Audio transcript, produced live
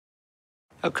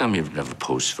How come you've never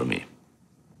posed for me?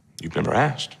 You've never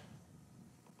asked.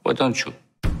 Why don't you?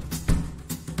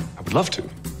 I would love to.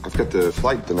 I've got the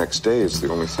flight the next day is the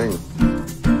only thing.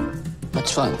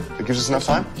 That's fine. It gives us enough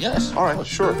time? Yes. All right,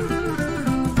 sure.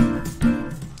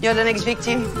 You're the next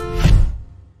victim?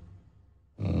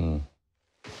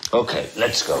 Okay,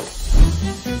 let's go.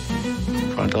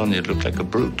 Front on, you look like a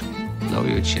brute. Lower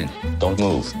your chin. Don't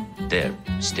move. There.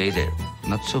 Stay there.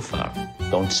 Not so far.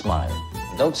 Don't smile.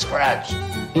 Don't scratch.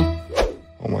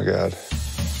 Oh, my God.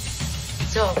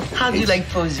 So, how do you like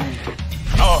posing?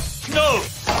 Oh, no!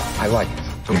 I like it.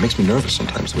 But it makes me nervous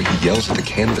sometimes, the way he yells at the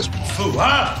canvas. Foo,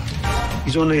 huh?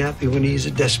 He's only happy when he's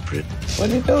desperate, What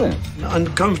are you doing?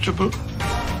 uncomfortable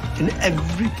in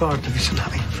every part of his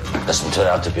life. Doesn't turn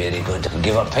out to be any good.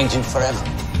 Give up painting forever.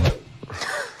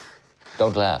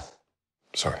 Don't laugh.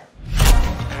 Sorry.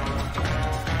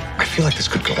 I feel like this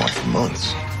could go on for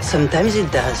months. Sometimes it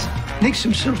does. Makes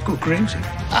himself go crazy.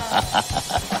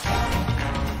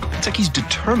 It's like he's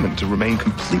determined to remain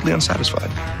completely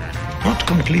unsatisfied. Not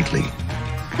completely,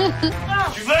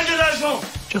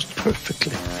 Congratulations! just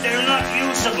perfectly. They're not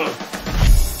usable.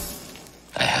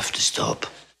 I have to stop.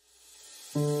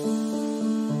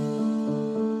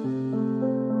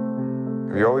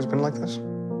 Have you always been like this?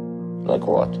 Like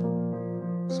what?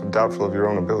 So doubtful of your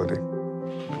own ability.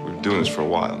 We've been doing this for a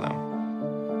while now.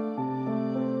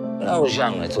 When I was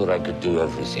young, I thought I could do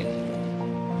everything.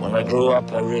 When I grew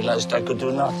up, I realized I could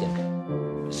do nothing.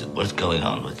 Is it worth going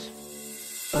on with?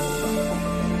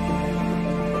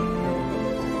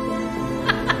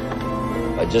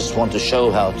 I just want to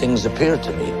show how things appear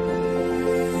to me.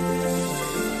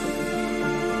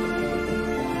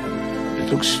 It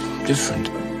looks different.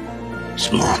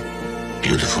 It's more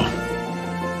beautiful.